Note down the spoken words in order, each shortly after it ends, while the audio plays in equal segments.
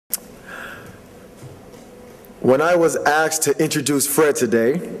When I was asked to introduce Fred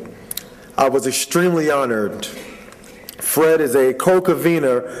today, I was extremely honored. Fred is a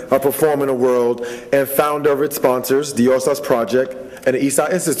co-convener of Perform in the World and founder of its sponsors, the All-Stars Project and the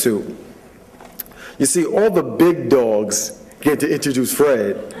Eastside Institute. You see, all the big dogs get to introduce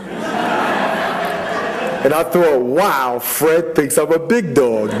Fred. And I thought, wow, Fred thinks I'm a big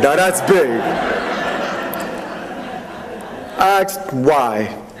dog. Now that's big. I asked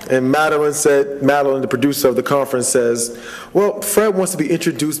why. And Madeline, the producer of the conference, says, well, Fred wants to be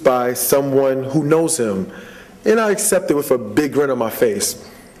introduced by someone who knows him. And I accepted with a big grin on my face.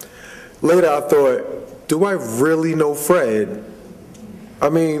 Later I thought, do I really know Fred? I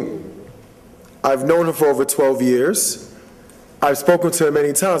mean, I've known him for over 12 years. I've spoken to him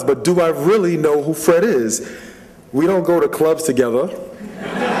many times, but do I really know who Fred is? We don't go to clubs together.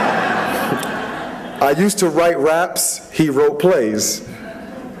 I used to write raps, he wrote plays.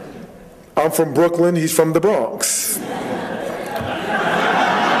 I'm from Brooklyn, he's from the Bronx. You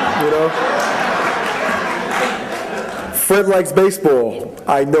know? Fred likes baseball.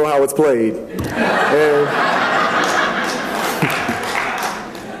 I know how it's played.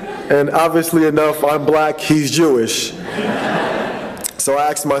 And obviously enough, I'm black, he's Jewish. So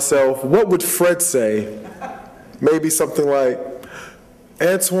I asked myself, what would Fred say? Maybe something like,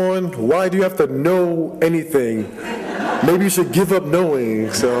 Antoine, why do you have to know anything? Maybe you should give up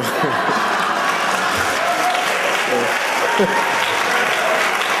knowing. So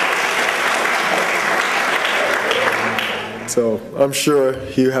I'm sure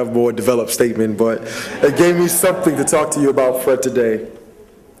you have a more developed statement, but it gave me something to talk to you about Fred today.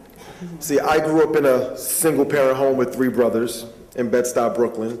 See, I grew up in a single-parent home with 3 brothers in Bed-Stuy,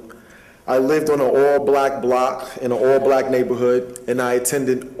 Brooklyn. I lived on an all-black block in an all-black neighborhood, and I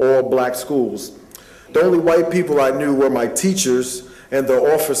attended all-black schools. The only white people I knew were my teachers and the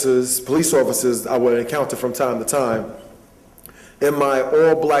officers, police officers I would encounter from time to time. In my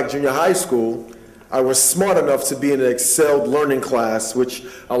all-black junior high school, I was smart enough to be in an excelled learning class, which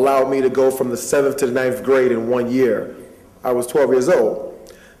allowed me to go from the 7th to the 9th grade in 1 year. I was 12 years old,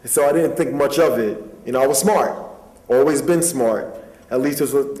 and so I didn't think much of it. You know, I was smart, always been smart. At least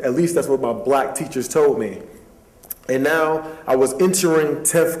that's what my black teachers told me. And now I was entering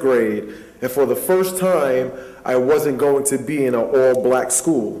 10th grade, and for the first time, I wasn't going to be in an all-black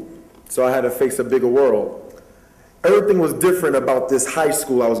school, so I had to face a bigger world. Everything was different about this high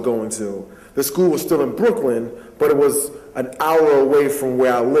school I was going to. The school was still in Brooklyn, but it was an hour away from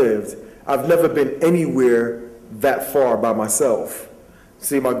where I lived. I've never been anywhere that far by myself.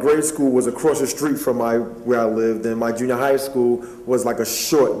 See, my grade school was across the street from where I lived, and my junior high school was like a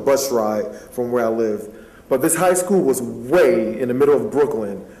short bus ride from where I lived. But this high school was way in the middle of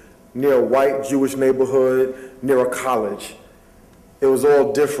Brooklyn, near a white Jewish neighborhood, near a college. It was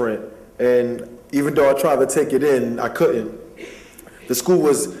all different, and even though I tried to take it in, I couldn't. The school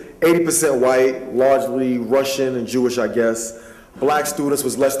was 80% white, largely Russian and Jewish, I guess. Black students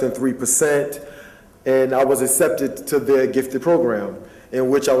was less than 3%, and I was accepted to their gifted program, in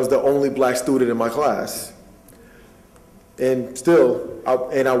which I was the only black student in my class. And still, I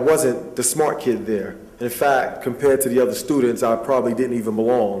wasn't the smart kid there. In fact, compared to the other students, I probably didn't even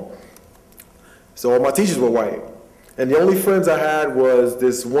belong. So all my teachers were white. And the only friends I had was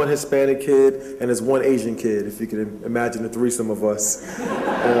this one Hispanic kid and this one Asian kid, if you can imagine the threesome of us.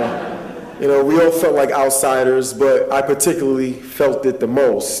 You know, we all felt like outsiders, but I particularly felt it the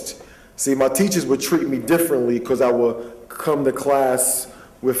most. See, my teachers would treat me differently because I would come to class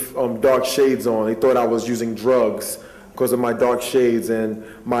with dark shades on. They thought I was using drugs because of my dark shades and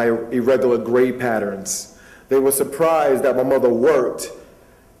my irregular grade patterns. They were surprised that my mother worked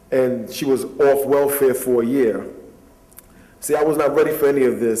and she was off welfare for a year. See, I was not ready for any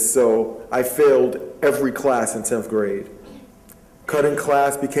of this, so I failed every class in 10th grade. Cutting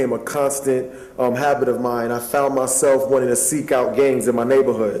class became a constant habit of mine. I found myself wanting to seek out gangs in my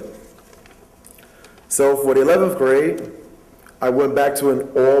neighborhood. So for the 11th grade, I went back to an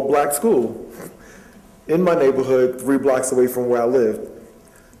all-black school in my neighborhood, 3 blocks away from where I lived.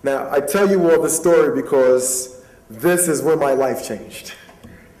 Now, I tell you all this story because this is when my life changed.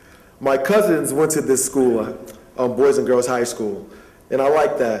 My cousins went to this school, Boys and Girls High School, and I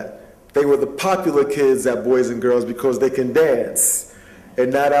liked that. They were the popular kids at Boys and Girls because they can dance.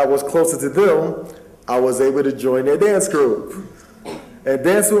 And now that I was closer to them, I was able to join their dance group. And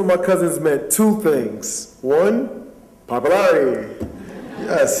dancing with my cousins meant 2 things. 1, popularity,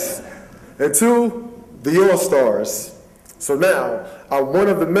 yes. And 2, the All-Stars. So now, I'm one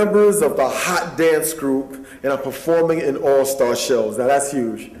of the members of the hot dance group, and I'm performing in All-Star shows. Now that's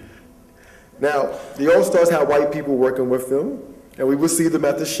huge. Now, the All-Stars had white people working with them, and we would see them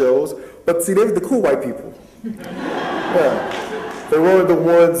at the shows, but see, they were the cool white people. Yeah. They weren't the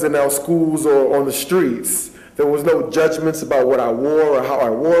ones in our schools or on the streets. There was no judgments about what I wore or how I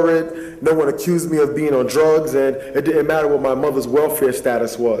wore it. No one accused me of being on drugs, and it didn't matter what my mother's welfare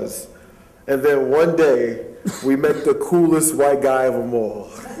status was. And then one day, we met the coolest white guy of them all.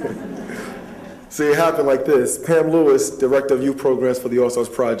 See, it happened like this. Pam Lewis, director of youth programs for the All-Stars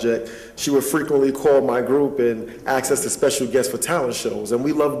Project, she would frequently call my group and ask us to special guests for talent shows, and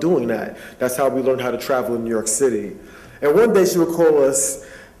we loved doing that. That's how we learned how to travel in New York City. And one day she would call us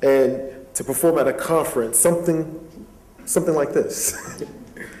and to perform at a conference, something like this.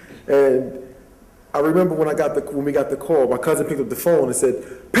 And I remember when we got the call, my cousin picked up the phone and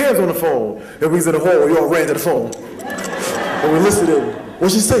said, "Pam's on the phone." And we was in the hall, we all ran to the phone. And we listened in.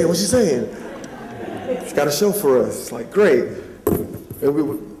 What's she saying? What's she saying? She's got a show for us. It's like, great. And we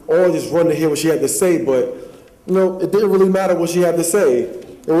would all just run to hear what she had to say, but you know, it didn't really matter what she had to say.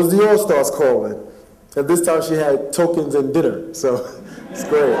 It was the All-Stars calling. And this time she had tokens and dinner, so it's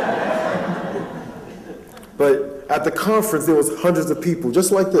great. But at the conference, there was hundreds of people,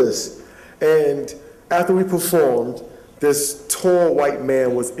 just like this. And after we performed, this tall white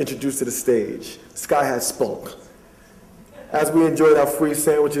man was introduced to the stage. This guy had spunk. As we enjoyed our free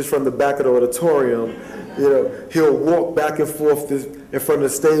sandwiches from the back of the auditorium, you know, he'll walk back and forth in front of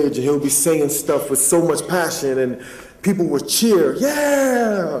the stage and he'll be saying stuff with so much passion and people would cheer,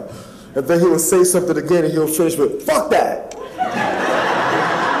 yeah! And then he would say something again and he'll finish with, "Fuck that!"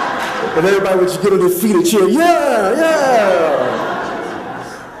 And everybody would just get on their feet and cheer, "Yeah, yeah!"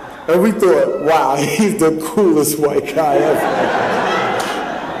 And we thought, wow, he's the coolest white guy ever.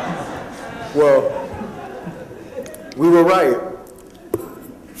 Well, we were right.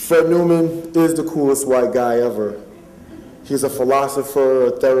 Fred Newman is the coolest white guy ever. He's a philosopher,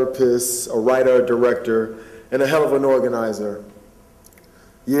 a therapist, a writer, a director, and a hell of an organizer.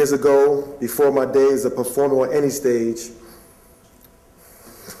 Years ago, before my days of performing on any stage,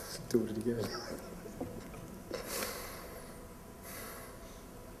 do it again.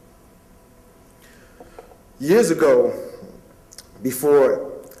 Years ago,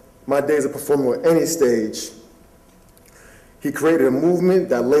 before my days of performing on any stage, he created a movement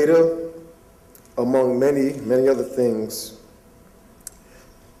that later, among many, many other things,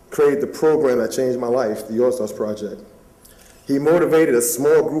 created the program that changed my life, the All-Stars Project. He motivated a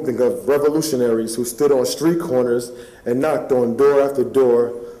small grouping of revolutionaries who stood on street corners and knocked on door after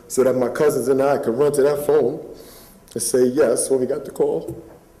door so that my cousins and I could run to that phone and say yes when we got the call.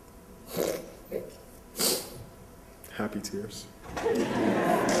 Happy tears.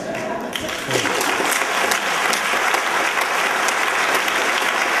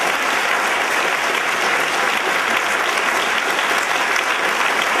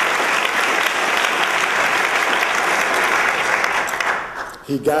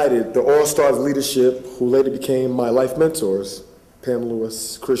 He guided the All-Stars leadership who later became my life mentors, Pam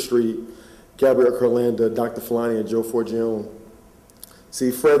Lewis, Chris Street, Gabrielle Curlanda, Dr. Fulani, and Joe Forgione.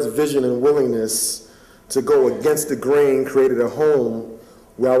 See, Fred's vision and willingness to go against the grain created a home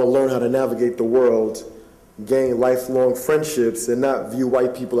where I would learn how to navigate the world, gain lifelong friendships, and not view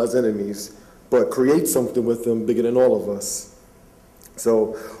white people as enemies, but create something with them bigger than all of us.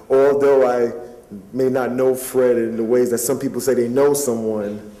 So, although I may not know Fred in the ways that some people say they know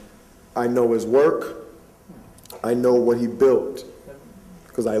someone, I know his work, I know what he built,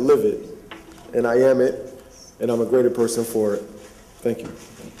 because I live it, and I am it, and I'm a greater person for it. Thank you.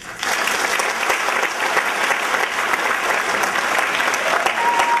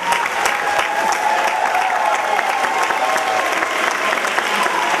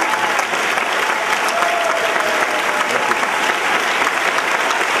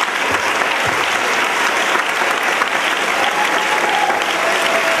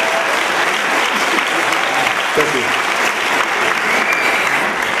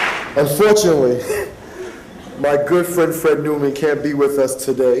 Unfortunately, my good friend Fred Newman can't be with us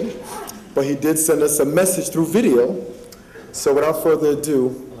today, but he did send us a message through video. So without further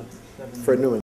ado, Fred Newman.